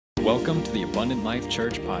Welcome to the Abundant Life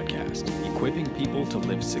Church podcast, equipping people to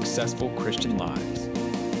live successful Christian lives.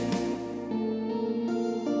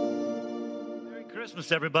 Merry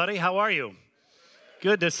Christmas, everybody. How are you?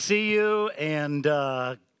 Good to see you, and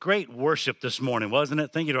great worship this morning, wasn't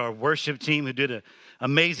it? Thank you to our worship team who did an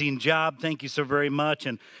amazing job. Thank you so very much.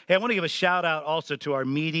 And hey, I want to give a shout out also to our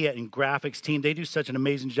media and graphics team. They do such an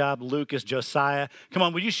amazing job. Lucas, Josiah, come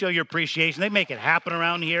on, would you show your appreciation? They make it happen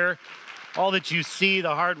around here. All that you see,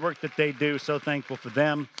 the hard work that they do, so thankful for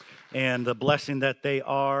them and the blessing that they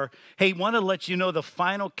are. Hey, want to let you know the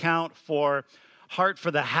final count for Heart for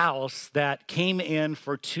the House that came in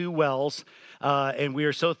for 2 wells, and we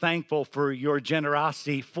are so thankful for your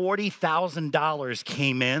generosity. $40,000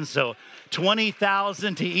 came in, so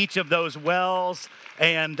 $20,000 to each of those wells,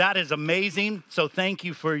 and that is amazing. So thank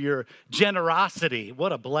you for your generosity.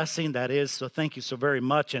 What a blessing that is, so thank you so very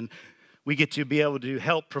much. And we get to be able to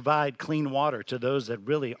help provide clean water to those that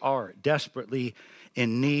really are desperately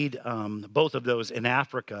in need, both of those in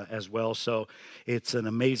Africa as well. So it's an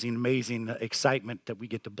amazing, amazing excitement that we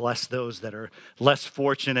get to bless those that are less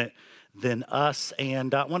fortunate than us.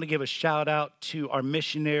 And I want to give a shout out to our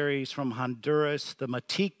missionaries from Honduras, the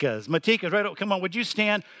Maticas. Maticas, right? Come on, would you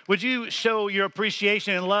stand? Would you show your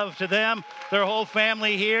appreciation and love to them, their whole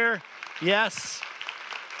family here? Yes.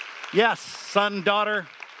 Yes, son, daughter.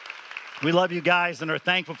 We love you guys and are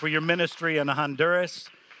thankful for your ministry in Honduras,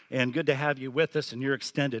 and good to have you with us and your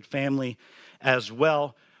extended family as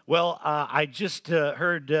well. Well, I just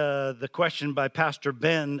heard the question by Pastor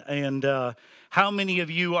Ben, and how many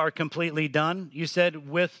of you are completely done? You said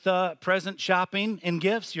with present shopping and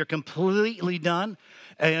gifts, you're completely done,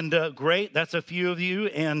 and great, that's a few of you,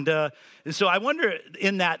 and so I wonder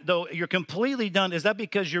in that, though, you're completely done, is that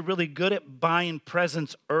because you're really good at buying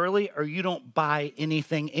presents early, or you don't buy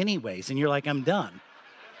anything anyways, and you're like, I'm done?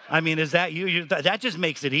 I mean, is that you? That just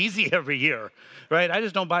makes it easy every year, right? I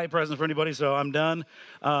just don't buy a present for anybody, so I'm done.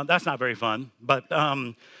 That's not very fun, but...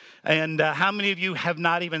 And how many of you have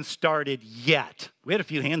not even started yet? We had a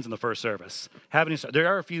few hands in the first service. There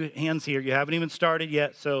are a few hands here. You haven't even started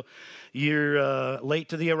yet, so you're late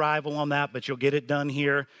to the arrival on that, but you'll get it done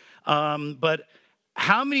here. But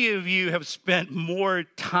how many of you have spent more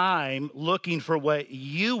time looking for what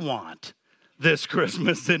you want this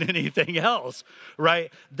Christmas than anything else,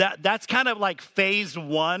 right? That's kind of like phase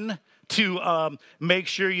 1 to make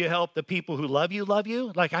sure you help the people who love you.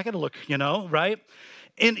 Like, I got to look, right?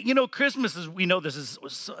 And, Christmas is, we know this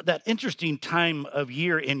is that interesting time of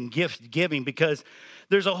year in gift giving because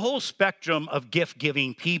there's a whole spectrum of gift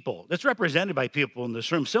giving people that's represented by people in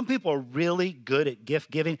this room. Some people are really good at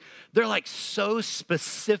gift giving. They're like so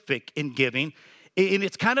specific in giving. And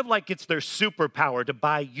it's kind of like it's their superpower to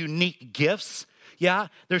buy unique gifts. Yeah,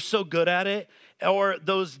 they're so good at it. Or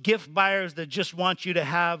those gift buyers that just want you to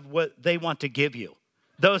have what they want to give you.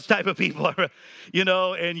 Those type of people are,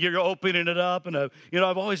 and you're opening it up and, I've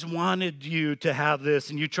always wanted you to have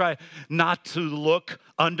this, and you try not to look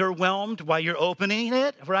underwhelmed while you're opening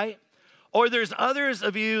it, right? Or there's others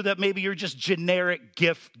of you that maybe you're just generic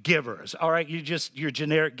gift givers, all right? You're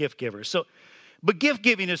generic gift givers. But gift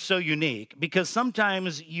giving is so unique because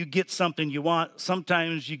sometimes you get something you want,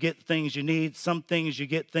 sometimes you get things you need, some things you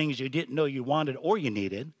get things you didn't know you wanted or you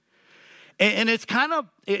needed. And it's kind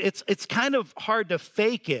of hard to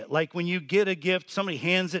fake it. Like when you get a gift, somebody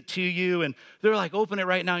hands it to you and they're like, open it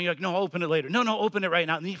right now. And you're like, no, I'll open it later. No, open it right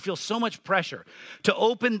now. And you feel so much pressure to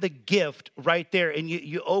open the gift right there. And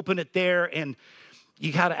you open it there and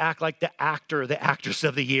you got to act like the actor, the actress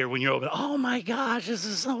of the year when you're open. Oh my gosh, this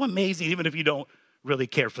is so amazing. Even if you don't really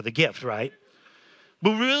care for the gift, right?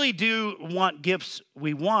 But we really do want gifts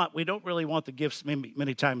we want. We don't really want the gifts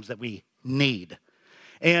many times that we need.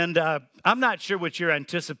 And I'm not sure what you're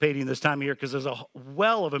anticipating this time of year because there's a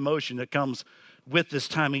well of emotion that comes with this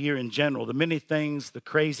time of year in general. The many things, the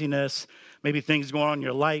craziness, maybe things going on in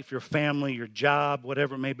your life, your family, your job,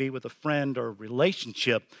 whatever it may be with a friend or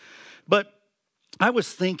relationship. But I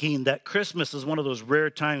was thinking that Christmas is one of those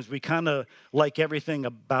rare times we kind of like everything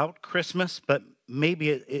about Christmas, but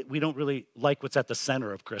maybe we don't really like what's at the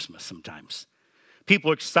center of Christmas sometimes.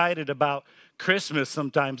 People are excited about Christmas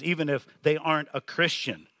sometimes, even if they aren't a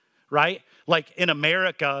Christian, right? Like in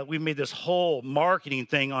America, we made this whole marketing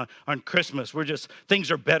thing on Christmas.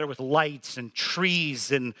 Things are better with lights and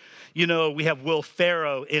trees. And, we have Will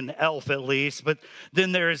Ferrell in Elf at least. But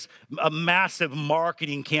then there's a massive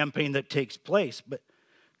marketing campaign that takes place. But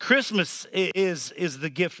Christmas is the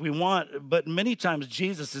gift we want. But many times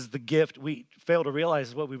Jesus is the gift we fail to realize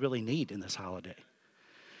is what we really need in this holiday.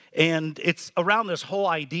 And it's around this whole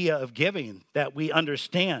idea of giving that we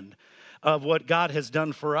understand of what God has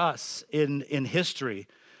done for us in history.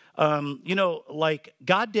 Like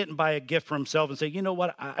God didn't buy a gift for himself and say, you know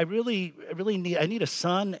what, I really need a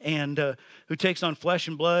son and who takes on flesh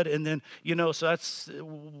and blood. And then, so that's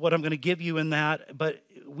what I'm going to give you in that. But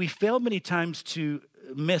we fail many times to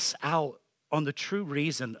miss out on the true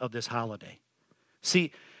reason of this holiday.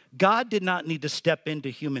 See, God did not need to step into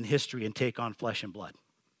human history and take on flesh and blood.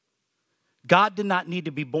 God did not need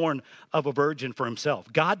to be born of a virgin for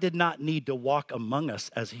himself. God did not need to walk among us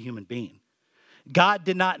as a human being. God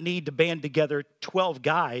did not need to band together 12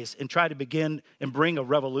 guys and try to begin and bring a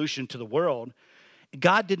revolution to the world.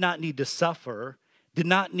 God did not need to suffer, did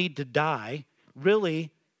not need to die.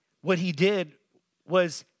 Really, what he did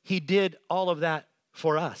was he did all of that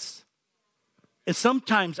for us. And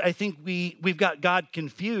sometimes I think we've got God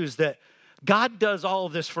confused that God does all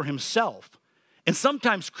of this for himself. And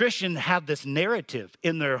sometimes Christians have this narrative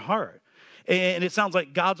in their heart. And it sounds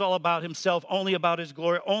like God's all about himself, only about his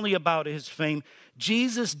glory, only about his fame.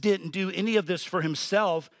 Jesus didn't do any of this for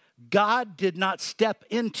himself. God did not step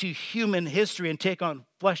into human history and take on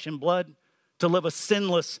flesh and blood to live a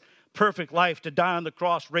sinless, perfect life, to die on the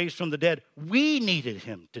cross, raised from the dead. We needed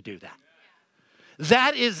him to do that.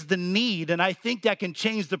 That is the need, and I think that can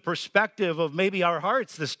change the perspective of maybe our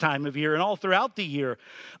hearts this time of year and all throughout the year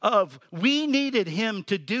of we needed him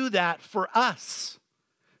to do that for us.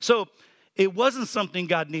 So it wasn't something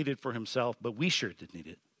God needed for himself, but we sure did need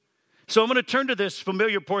it. So I'm going to turn to this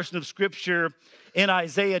familiar portion of Scripture in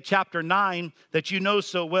Isaiah chapter 9 that you know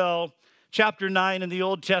so well. Chapter 9 in the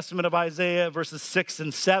Old Testament of Isaiah, verses 6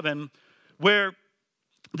 and 7, where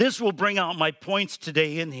this will bring out my points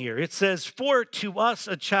today in here. It says, "For to us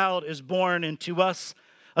a child is born, and to us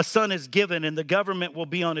a son is given, and the government will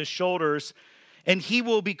be on his shoulders, and he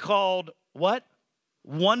will be called," what?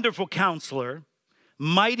 "Wonderful Counselor,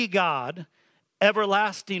 Mighty God,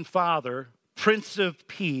 Everlasting Father, Prince of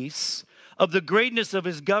Peace. Of the greatness of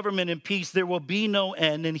his government and peace there will be no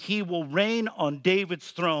end, and he will reign on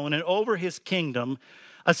David's throne and over his kingdom,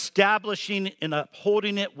 establishing and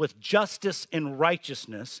upholding it with justice and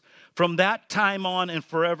righteousness. From that time on and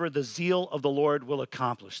forever, the zeal of the Lord will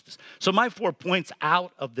accomplish this." So my 4 points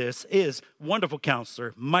out of this is Wonderful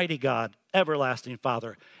Counselor, Mighty God, Everlasting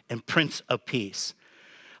Father, and Prince of Peace.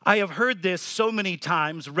 I have heard this so many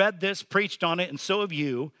times, read this, preached on it, and so have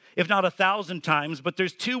you, if not 1,000 times. But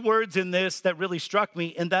there's 2 words in this that really struck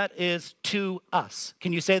me, and that is to us.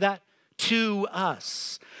 Can you say that? To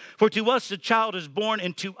us. "For to us a child is born,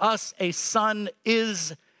 and to us a son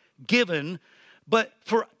is given." But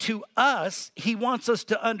to us, he wants us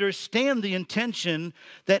to understand the intention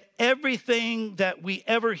that everything that we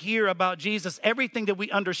ever hear about Jesus, everything that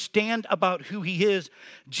we understand about who he is,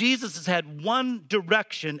 Jesus has had one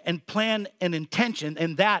direction and plan and intention,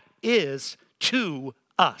 and that is to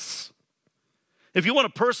us. If you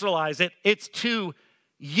want to personalize it, it's to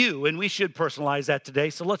you, and we should personalize that today.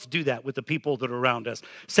 So let's do that with the people that are around us.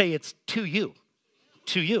 Say, it's to you.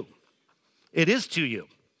 To you. It is to you.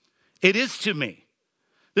 It is to me.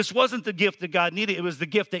 This wasn't the gift that God needed. It was the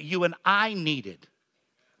gift that you and I needed.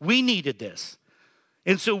 We needed this.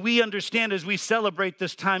 And so we understand as we celebrate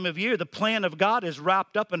this time of year, the plan of God is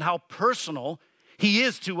wrapped up in how personal he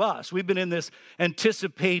is to us. We've been in this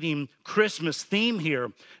anticipating Christmas theme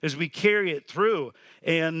here as we carry it through.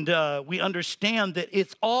 And we understand that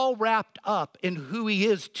it's all wrapped up in who he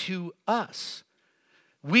is to us.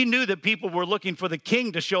 We knew that people were looking for the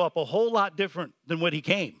king to show up a whole lot different than what he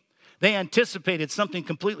came. They anticipated something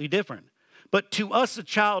completely different. But to us a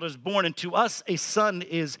child is born, and to us a son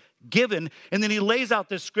is given. And then he lays out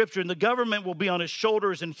this scripture, and the government will be on his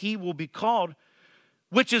shoulders, and he will be called,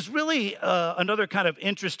 which is really another kind of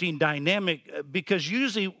interesting dynamic, because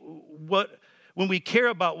usually when we care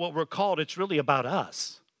about what we're called, it's really about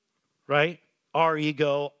us, right? Our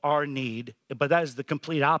ego, our need, but that is the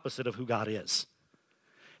complete opposite of who God is.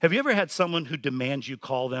 Have you ever had someone who demands you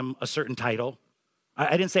call them a certain title?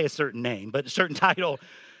 I didn't say a certain name, but a certain title.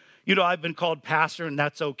 You know, I've been called pastor, and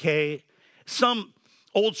that's okay. Some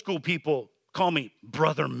old school people call me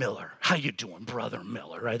Brother Miller. How you doing, Brother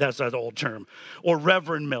Miller, right? That's the old term. Or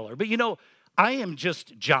Reverend Miller. But you know, I am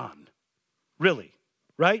just John, really,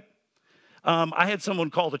 right? I had someone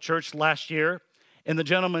call the church last year, and the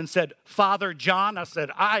gentleman said, Father John. I said,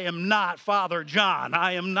 I am not Father John.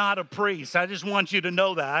 I am not a priest. I just want you to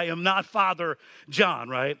know that. I am not Father John,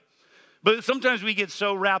 right? But sometimes we get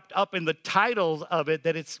so wrapped up in the titles of it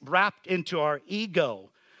that it's wrapped into our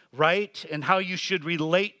ego, right? And how you should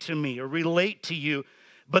relate to me or relate to you.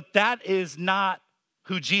 But that is not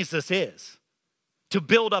who Jesus is. To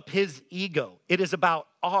build up his ego. It is about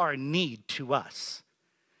our need to us.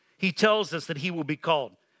 He tells us that he will be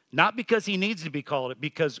called. Not because he needs to be called,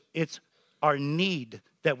 because it's our need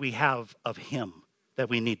that we have of him that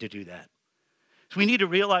we need to do that. So we need to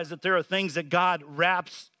realize that there are things that God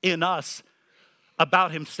wraps in us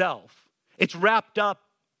about himself. It's wrapped up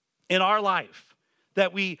in our life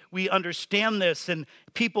that we understand this, and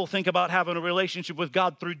people think about having a relationship with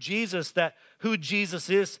God through Jesus, that who Jesus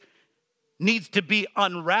is needs to be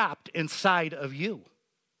unwrapped inside of you.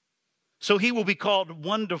 So he will be called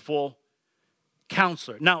Wonderful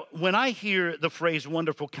Counselor. Now, when I hear the phrase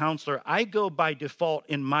Wonderful Counselor, I go by default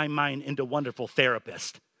in my mind into Wonderful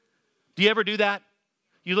Therapist. Do you ever do that?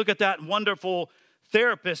 You look at that Wonderful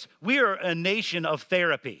Therapist. We are a nation of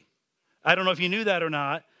therapy. I don't know if you knew that or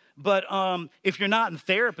not, but if you're not in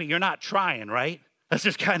therapy, you're not trying, right? That's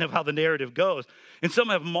just kind of how the narrative goes. And some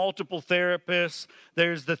have multiple therapists.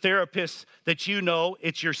 There's the therapist that you know,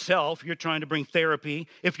 it's yourself. You're trying to bring therapy.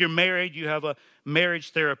 If you're married, you have a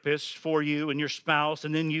marriage therapist for you and your spouse.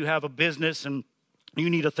 And then you have a business and you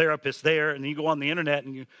need a therapist there. And then you go on the internet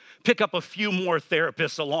and you pick up a few more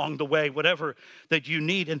therapists along the way, whatever that you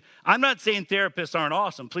need. And I'm not saying therapists aren't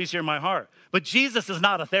awesome. Please hear my heart. But Jesus is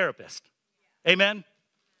not a therapist. Amen?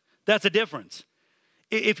 That's a difference.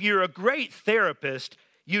 If you're a great therapist,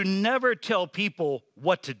 you never tell people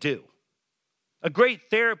what to do. A great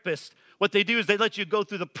therapist, what they do is they let you go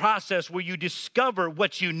through the process where you discover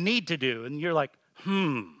what you need to do. And you're like,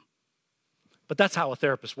 But that's how a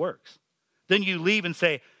therapist works. Then you leave and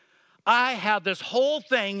say, I have this whole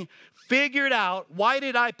thing figured out. Why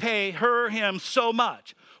did I pay her or him so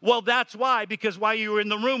much? Well, that's why, because while you were in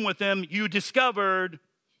the room with them, you discovered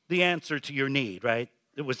the answer to your need, right?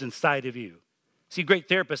 It was inside of you. See, great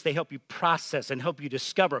therapists, they help you process and help you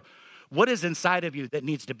discover what is inside of you that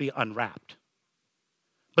needs to be unwrapped.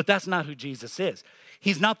 But that's not who Jesus is.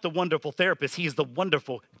 He's not the wonderful therapist. He's the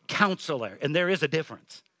wonderful counselor, and there is a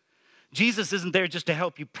difference. Jesus isn't there just to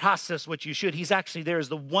help you process what you should. He's actually there as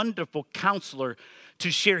the wonderful counselor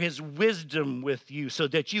to share his wisdom with you so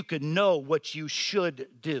that you could know what you should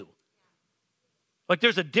do. Like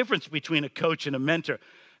there's a difference between a coach and a mentor.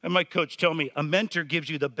 And my coach told me, a mentor gives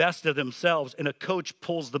you the best of themselves and a coach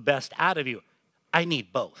pulls the best out of you. I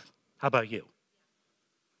need both. How about you?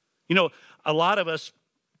 You know, a lot of us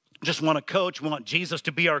just want a coach, want Jesus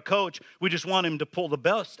to be our coach. We just want him to pull the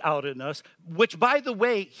best out in us, which, by the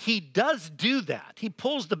way, he does do that. He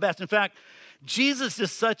pulls the best. In fact, Jesus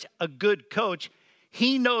is such a good coach.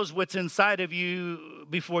 He knows what's inside of you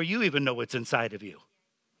before you even know what's inside of you.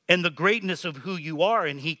 And the greatness of who you are,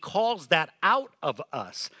 and he calls that out of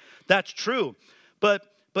us. That's true. But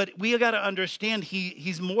we got to understand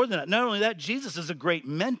he's more than that. Not only that, Jesus is a great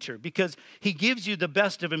mentor because he gives you the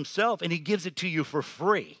best of himself and he gives it to you for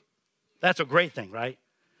free. That's a great thing, right?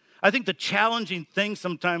 I think the challenging thing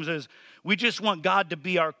sometimes is we just want God to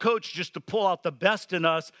be our coach just to pull out the best in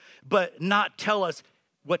us, but not tell us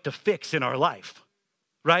what to fix in our life,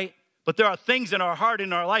 right? But there are things in our heart,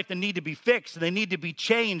 in our life that need to be fixed, and they need to be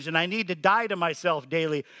changed, and I need to die to myself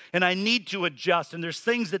daily, and I need to adjust, and there's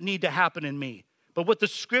things that need to happen in me. But what the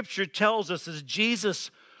scripture tells us is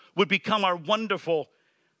Jesus would become our wonderful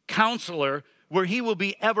counselor, where he will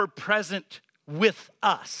be ever present with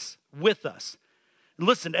us. And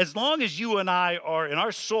listen, as long as you and I are, and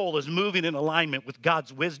our soul is moving in alignment with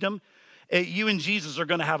God's wisdom, you and Jesus are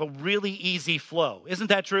going to have a really easy flow. Isn't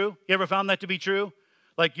that true? You ever found that to be true?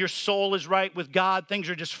 Like your soul is right with God. Things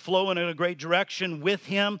are just flowing in a great direction with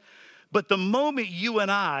him. But the moment you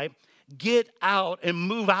and I get out and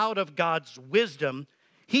move out of God's wisdom,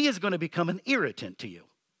 he is going to become an irritant to you.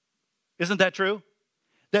 Isn't that true?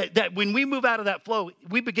 That when we move out of that flow,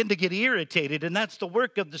 we begin to get irritated, and that's the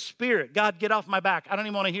work of the Spirit. God, get off my back. I don't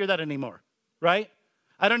even want to hear that anymore, right?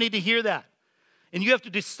 I don't need to hear that. And you have to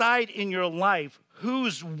decide in your life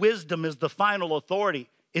whose wisdom is the final authority.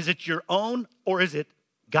 Is it your own or is it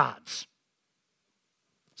God's?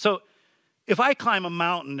 So if I climb a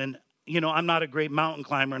mountain and, I'm not a great mountain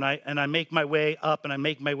climber and I make my way up and I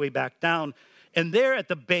make my way back down, and there at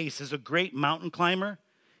the base is a great mountain climber.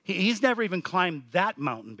 He's never even climbed that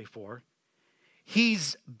mountain before.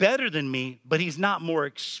 He's better than me, but he's not more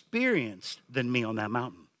experienced than me on that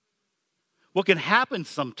mountain. What can happen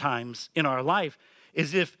sometimes in our life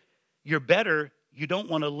is if you're better, you don't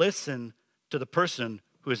want to listen to the person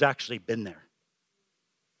who has actually been there.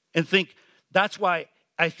 And that's why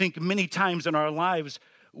I think many times in our lives,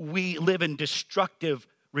 we live in destructive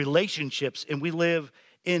relationships and we live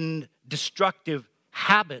in destructive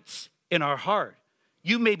habits in our heart.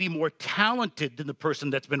 You may be more talented than the person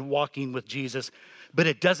that's been walking with Jesus, but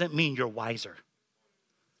it doesn't mean you're wiser.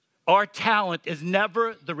 Our talent is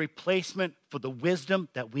never the replacement for the wisdom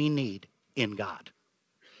that we need in God.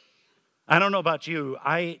 I don't know about you.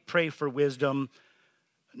 I pray for wisdom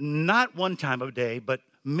not one time a day, but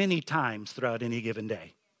many times throughout any given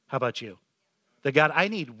day. How about you? That God, I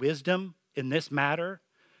need wisdom in this matter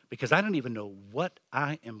because I don't even know what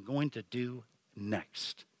I am going to do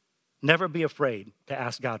next. Never be afraid to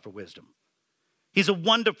ask God for wisdom. He's a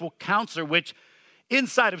wonderful counselor, which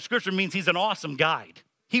inside of Scripture means he's an awesome guide.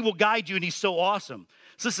 He will guide you, and he's so awesome.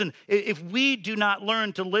 So listen, if we do not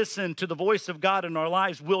learn to listen to the voice of God in our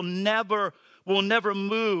lives, we'll never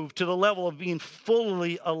move to the level of being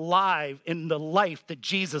fully alive in the life that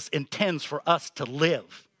Jesus intends for us to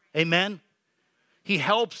live. Amen? He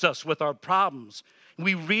helps us with our problems.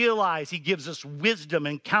 We realize he gives us wisdom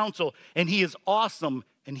and counsel, and he is awesome,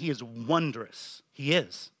 and he is wondrous. He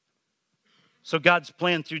is. So God's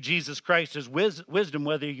plan through Jesus Christ is wisdom,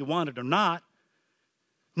 whether you want it or not.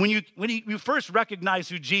 When you first recognize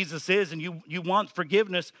who Jesus is and you want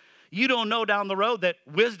forgiveness, you don't know down the road that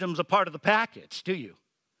wisdom's a part of the package, do you?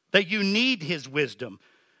 That you need his wisdom.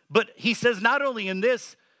 But he says not only in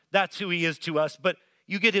this, that's who he is to us, but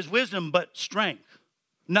you get his wisdom, but strength.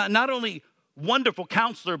 Not only wonderful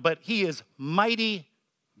counselor, but he is mighty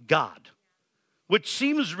God, which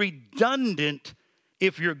seems redundant.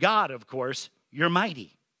 If you're God, of course, you're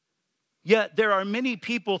mighty. Yet there are many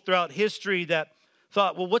people throughout history that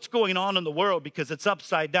thought, well, what's going on in the world because it's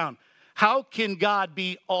upside down? How can God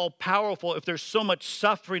be all-powerful if there's so much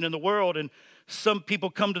suffering in the world? And some people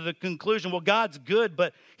come to the conclusion, well, God's good,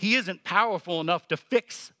 but he isn't powerful enough to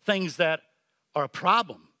fix things that are a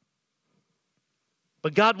problem.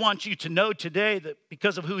 But God wants you to know today that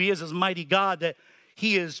because of who he is as mighty God, that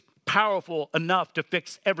he is powerful enough to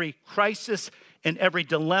fix every crisis and every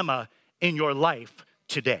dilemma in your life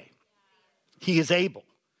today. He is able.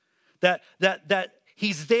 That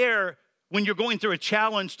he's there when you're going through a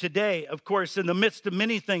challenge today, of course, in the midst of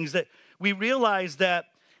many things, that we realize that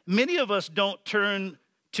many of us don't turn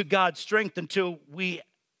to God's strength until we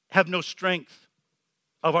have no strength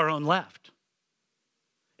of our own left.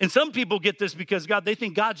 And some people get this because they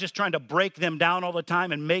think God's just trying to break them down all the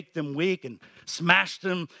time and make them weak and smash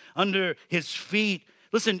them under his feet.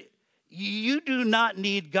 Listen, you do not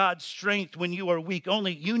need God's strength when you are weak.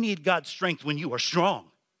 Only you need God's strength when you are strong.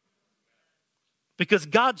 Because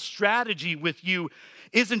God's strategy with you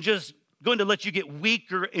isn't just going to let you get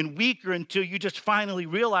weaker and weaker until you just finally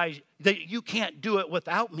realize that you can't do it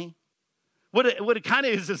without me. What it kind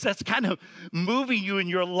of is that's kind of moving you in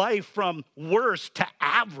your life from worse to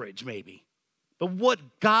average maybe. But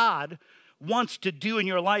what God wants to do in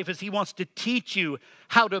your life is he wants to teach you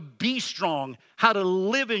how to be strong, how to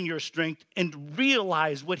live in your strength, and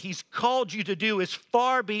realize what he's called you to do is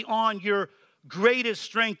far beyond your greatest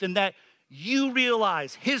strength, and that you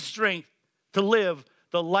realize his strength to live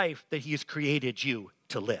the life that he has created you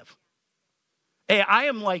to live. Hey, I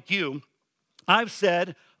am like you. I've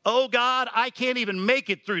said, oh God, I can't even make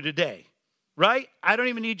it through today, right? I don't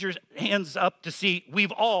even need your hands up to see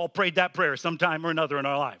we've all prayed that prayer sometime or another in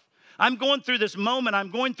our life. I'm going through this moment. I'm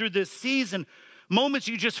going through this season. Moments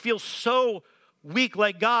you just feel so weak,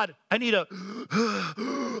 like, God, I need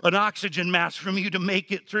an oxygen mask from you to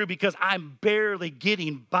make it through because I'm barely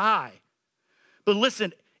getting by. But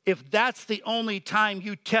listen, if that's the only time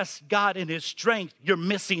you test God in his strength, you're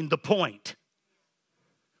missing the point.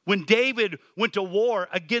 When David went to war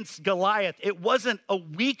against Goliath, it wasn't a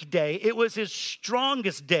weak day. It was his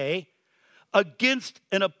strongest day against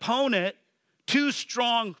an opponent too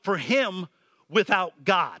strong for him without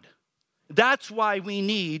God. That's why we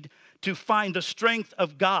need to find the strength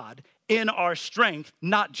of God in our strength,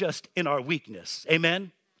 not just in our weakness.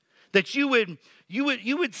 Amen? That you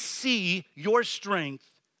would see your strength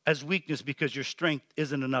as weakness because your strength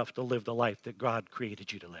isn't enough to live the life that God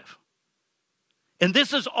created you to live. And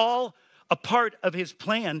this is all a part of his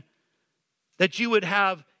plan, that you would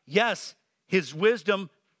have, yes, his wisdom,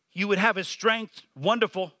 you would have his strength,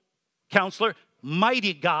 wonderful counselor,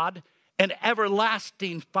 mighty God, and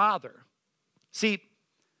everlasting Father. See,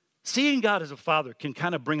 seeing God as a father can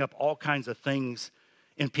kind of bring up all kinds of things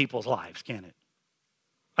in people's lives, can't it?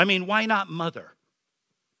 I mean, why not mother,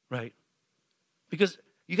 right? Because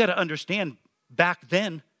you got to understand, back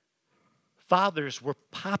then, fathers were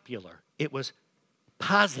popular. It was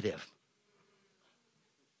positive.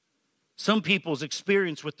 Some people's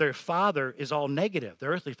experience with their father is all negative,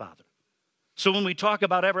 their earthly father. So when we talk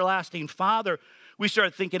about everlasting Father, we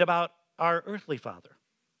start thinking about our earthly father.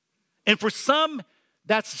 And for some,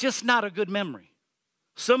 that's just not a good memory.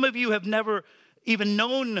 Some of you have never even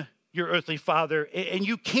known your earthly father, and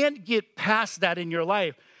you can't get past that in your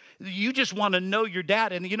life. You just want to know your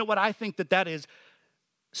dad. And you know what? I think that is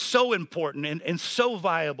so important and so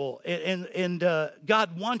viable. And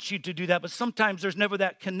God wants you to do that, but sometimes there's never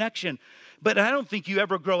that connection. But I don't think you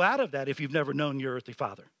ever grow out of that if you've never known your earthly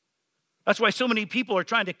father. That's why so many people are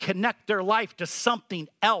trying to connect their life to something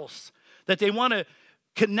else, that they want to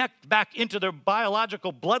connect back into their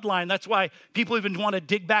biological bloodline. That's why people even want to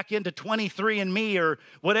dig back into 23andMe or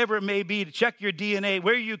whatever it may be to check your DNA,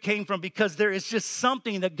 where you came from, because there is just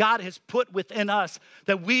something that God has put within us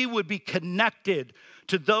that we would be connected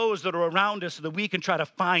to those that are around us so that we can try to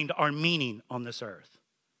find our meaning on this earth.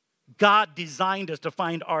 God designed us to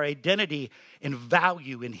find our identity and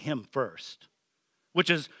value in Him first, which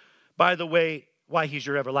is, by the way, why He's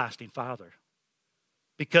your everlasting Father.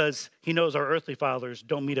 Because He knows our earthly fathers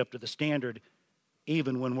don't meet up to the standard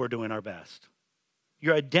even when we're doing our best.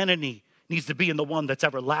 Your identity needs to be in the one that's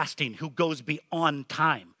everlasting, who goes beyond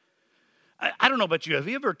time. I don't know about you. Have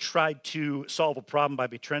you ever tried to solve a problem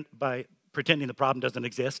by pretending the problem doesn't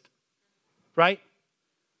exist? Right?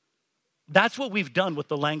 That's what we've done with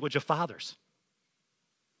the language of fathers.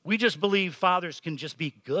 We just believe fathers can just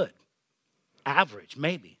be good, average,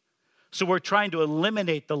 maybe. So we're trying to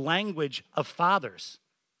eliminate the language of fathers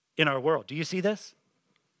in our world. Do you see this?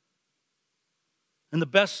 And the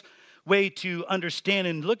best way to understand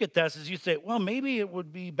and look at this is you say, well, maybe it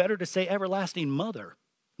would be better to say everlasting mother.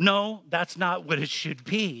 No, that's not what it should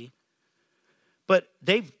be. But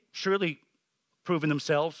they've surely proven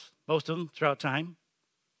themselves, most of them, throughout time.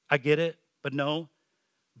 I get it, but no.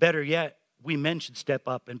 Better yet, we men should step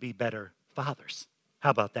up and be better fathers. How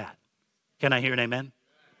about that? Can I hear an amen?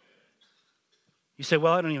 You say,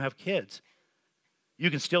 well, I don't even have kids. You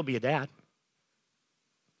can still be a dad.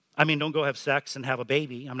 I mean, don't go have sex and have a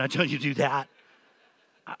baby. I'm not telling you to do that.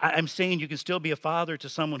 I'm saying you can still be a father to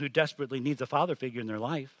someone who desperately needs a father figure in their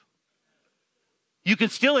life. You can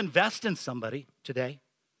still invest in somebody today.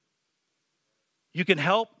 You can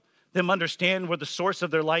help them understand where the source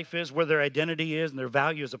of their life is, where their identity is, and their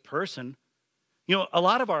value as a person. You know, a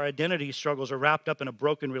lot of our identity struggles are wrapped up in a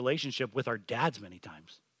broken relationship with our dads many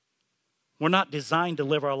times. We're not designed to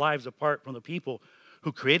live our lives apart from the people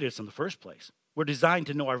who created us in the first place. We're designed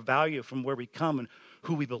to know our value from where we come and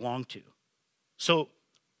who we belong to. So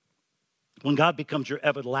when God becomes your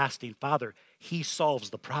everlasting Father, He solves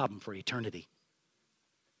the problem for eternity.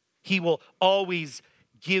 He will always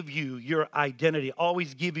give you your identity,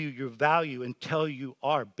 always give you your value until you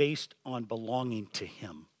are based on belonging to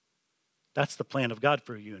Him. That's the plan of God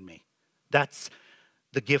for you and me. That's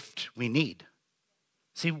the gift we need.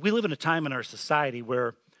 See, we live in a time in our society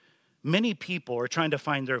where many people are trying to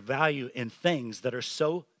find their value in things that are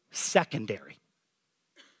so secondary,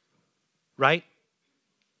 right?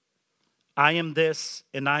 I am this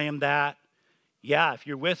and I am that. Yeah, if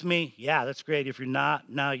you're with me, yeah, that's great. If you're not,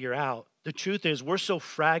 now you're out. The truth is we're so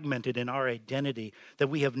fragmented in our identity that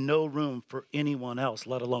we have no room for anyone else,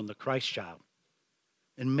 let alone the Christ child.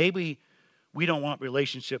 And maybe we don't want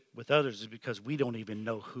relationship with others is because we don't even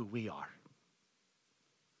know who we are.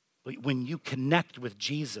 But when you connect with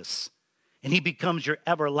Jesus and He becomes your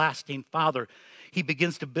everlasting Father, He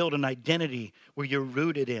begins to build an identity where you're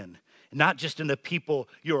rooted in, not just in the people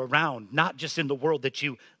you're around, not just in the world that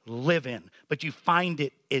you live in, but you find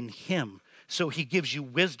it in Him. So He gives you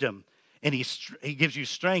wisdom and He gives you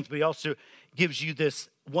strength, but He also gives you this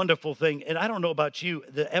wonderful thing. And I don't know about you,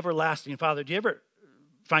 the everlasting Father. Do you ever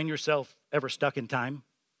find yourself ever stuck in time?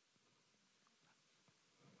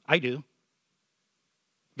 I do.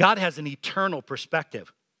 God has an eternal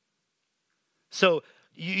perspective. So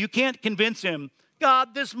you can't convince Him,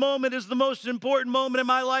 God, this moment is the most important moment in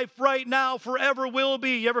my life right now, forever will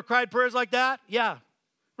be. You ever cried prayers like that? Yeah.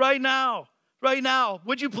 Right now.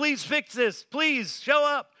 Would you please fix this? Please show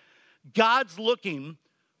up. God's looking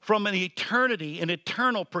from an eternity, an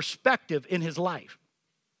eternal perspective in His life,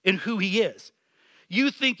 in who He is. You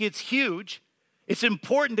think it's huge. It's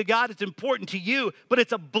important to God. It's important to you, but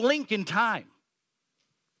it's a blink in time.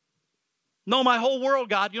 No, my whole world,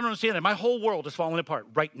 God, you don't understand that. My whole world is falling apart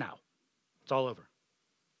right now. It's all over.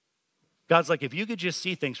 God's like, if you could just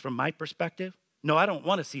see things from my perspective. No, I don't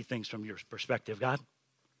want to see things from your perspective, God.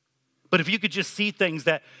 But if you could just see things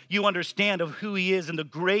that you understand of who He is and the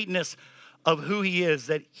greatness of who He is,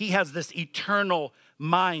 that He has this eternal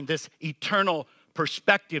mind, this eternal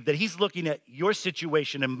perspective, that He's looking at your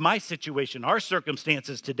situation and my situation, our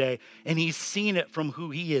circumstances today, and He's seen it from who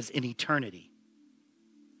He is in eternity.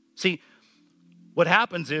 See, what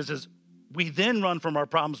happens is we then run from our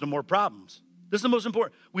problems to more problems. This is the most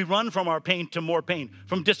important. We run from our pain to more pain,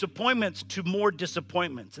 from disappointments to more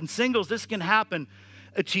disappointments. And singles, this can happen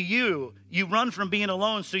to you. You run from being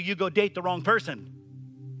alone, so you go date the wrong person.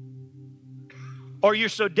 Or you're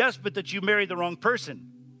so desperate that you marry the wrong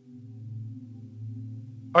person.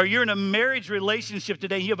 Or you're in a marriage relationship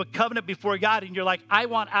today, you have a covenant before God, and you're like, I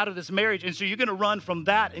want out of this marriage. And so you're going to run from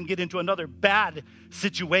that and get into another bad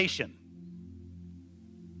situation.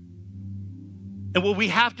 And what we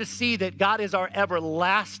have to see that God is our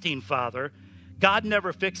everlasting Father. God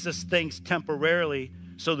never fixes things temporarily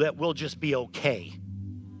so that we'll just be okay.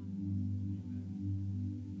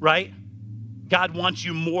 Right? God wants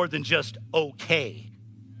you more than just okay.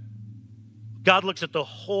 God looks at the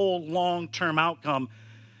whole long-term outcome,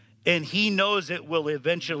 and he knows it will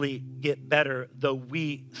eventually get better, though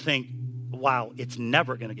we think, wow, it's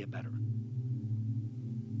never going to get better.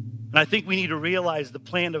 And I think we need to realize the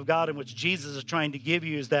plan of God in which Jesus is trying to give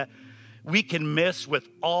you is that we can miss with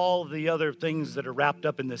all the other things that are wrapped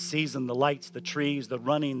up in this season, the lights, the trees, the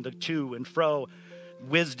running, the to and fro,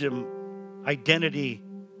 wisdom, identity.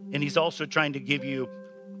 And he's also trying to give you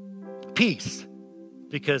peace,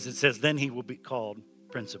 because it says then he will be called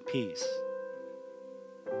Prince of Peace.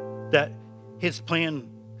 That his plan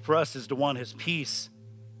for us is to want his peace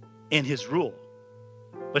and his rule.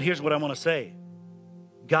 But here's what I want to say.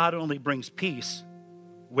 God only brings peace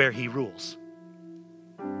where he rules.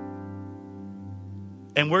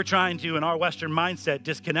 And we're trying to, in our Western mindset,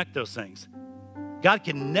 disconnect those things. God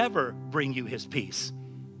can never bring you his peace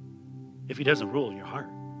if he doesn't rule in your heart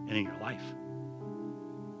and in your life.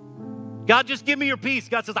 God, just give me your peace.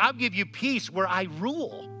 God says, I'll give you peace where I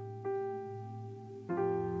rule.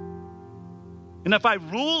 And if I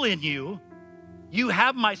rule in you, you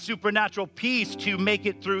have my supernatural peace to make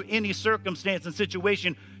it through any circumstance and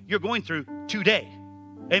situation you're going through today.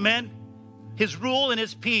 Amen? His rule and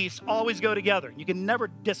his peace always go together. You can never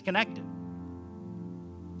disconnect it.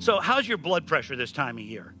 So how's your blood pressure this time of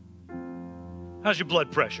year? How's your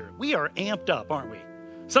blood pressure? We are amped up, aren't we?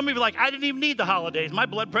 Some of you are like, I didn't even need the holidays. My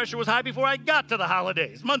blood pressure was high before I got to the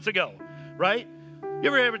holidays, months ago, right?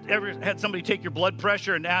 You ever had somebody take your blood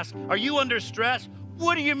pressure and ask, are you under stress?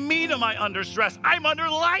 What do you mean am I under stress? I'm under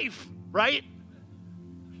life, right?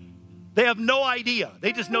 They have no idea.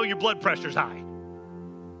 They just know your blood pressure's high.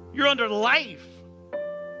 You're under life.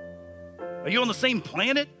 Are you on the same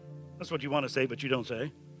planet? That's what you want to say, but you don't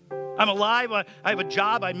say. I'm alive. I have a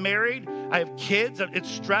job. I'm married. I have kids. It's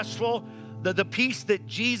stressful. The peace that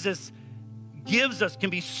Jesus gives us can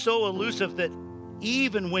be so elusive that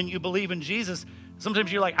even when you believe in Jesus,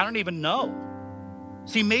 sometimes you're like, I don't even know.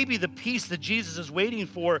 See, maybe the peace that Jesus is waiting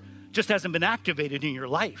for just hasn't been activated in your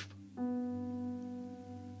life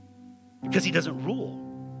because he doesn't rule.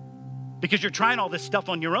 Because you're trying all this stuff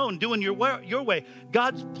on your own, doing your way.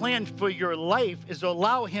 God's plan for your life is to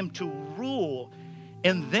allow him to rule,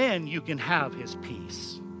 and then you can have his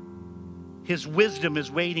peace. His wisdom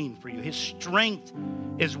is waiting for you. His strength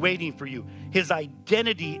is waiting for you. His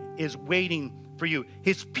identity is waiting for you.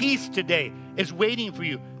 His peace today is waiting for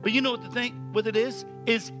you. But you know what it is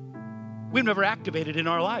we've never activated in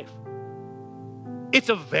our life. It's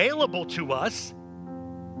available to us,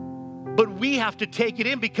 but we have to take it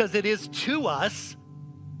in because it is to us,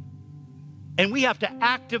 and we have to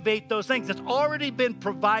activate those things. It's already been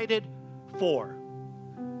provided for.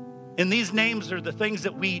 And these names are the things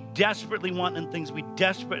that we desperately want and things we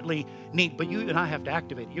desperately need. But you and I have to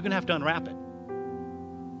activate it. You're going to have to unwrap it.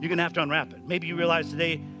 You're going to have to unwrap it. Maybe you realize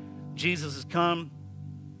today Jesus has come.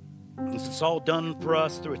 It's all done for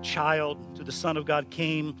us through a child, through the Son of God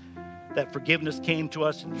came. That forgiveness came to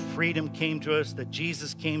us and freedom came to us, that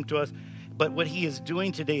Jesus came to us. But what he is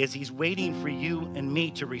doing today is he's waiting for you and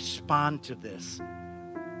me to respond to this.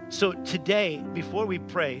 So today, before we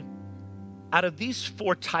pray, out of these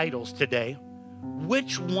 4 titles today,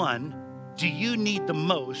 which one do you need the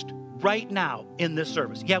most right now in this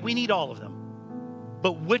service? Yeah, we need all of them.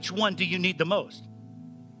 But which one do you need the most?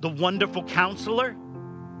 The Wonderful Counselor?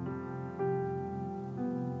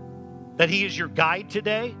 That he is your guide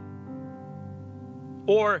today?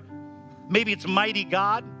 Or maybe it's Mighty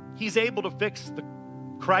God. He's able to fix the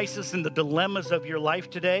crisis and the dilemmas of your life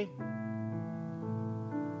today.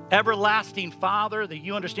 Everlasting Father, that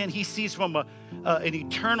you understand he sees from an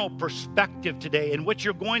eternal perspective today. And what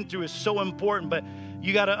you're going through is so important, but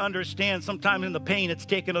you got to understand sometimes in the pain it's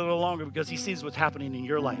taking a little longer because he sees what's happening in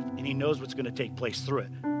your life and he knows what's going to take place through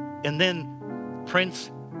it. And then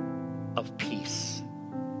Prince of Peace.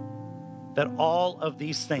 That all of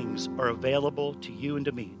these things are available to you and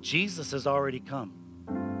to me. Jesus has already come.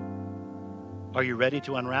 Are you ready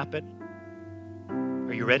to unwrap it?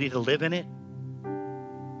 Are you ready to live in it?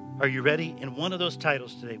 Are you ready? In one of those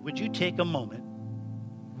titles today, would you take a moment?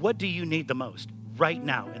 What do you need the most right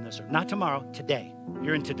now in this earth? Not tomorrow, today.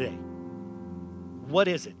 You're in today. What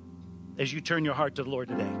is it as you turn your heart to the Lord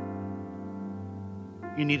today?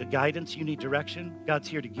 You need a guidance, you need direction. God's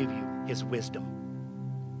here to give you his wisdom.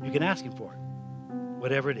 you can ask him for it,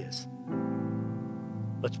 whatever it is.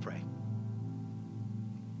 Let's pray.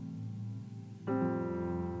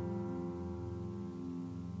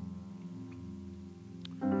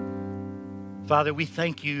 Father, we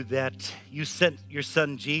thank you that you sent your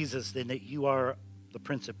son Jesus and that you are the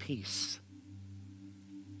Prince of Peace.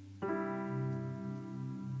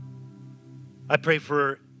 I pray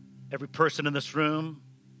for every person in this room,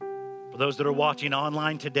 for those that are watching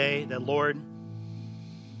online today, that, Lord,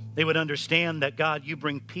 they would understand that, God, you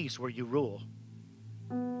bring peace where you rule.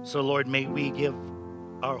 So, Lord, may we give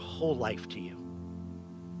our whole life to you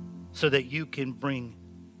so that you can bring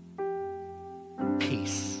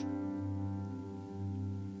peace.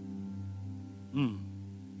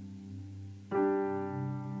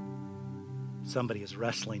 Somebody is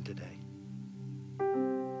wrestling today.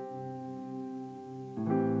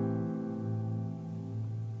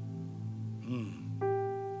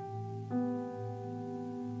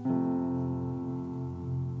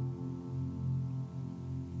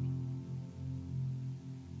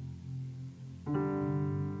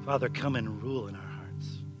 Father, come and rule in our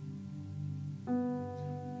hearts.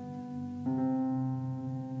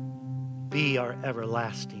 Be our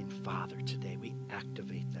everlasting Father today. We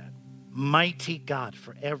activate that. Mighty God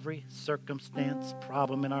for every circumstance,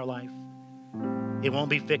 problem in our life. It won't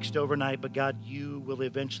be fixed overnight, but God, you will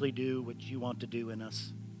eventually do what you want to do in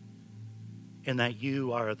us. And that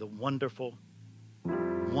you are the wonderful,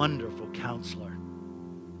 wonderful counselor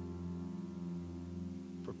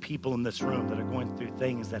for people in this room that are going through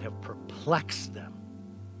things that have perplexed them.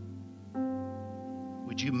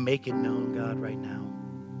 Would you make it known, God, right now,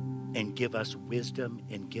 and give us wisdom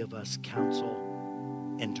and give us counsel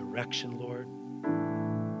and direction, Lord,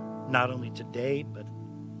 not only today, but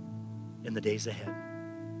in the days ahead.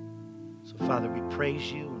 So, Father, we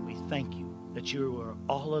praise you and we thank you that you are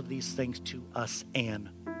all of these things to us and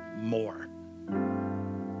more.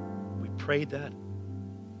 We pray that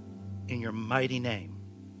in your mighty name.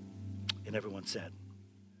 And everyone said,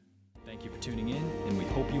 Thank you for tuning in, and we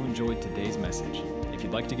hope you enjoyed today's message. If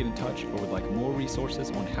you'd like to get in touch or would like more resources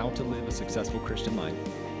on how to live a successful Christian life,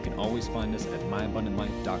 you can always find us at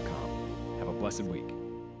myabundantlife.com. Have a blessed week.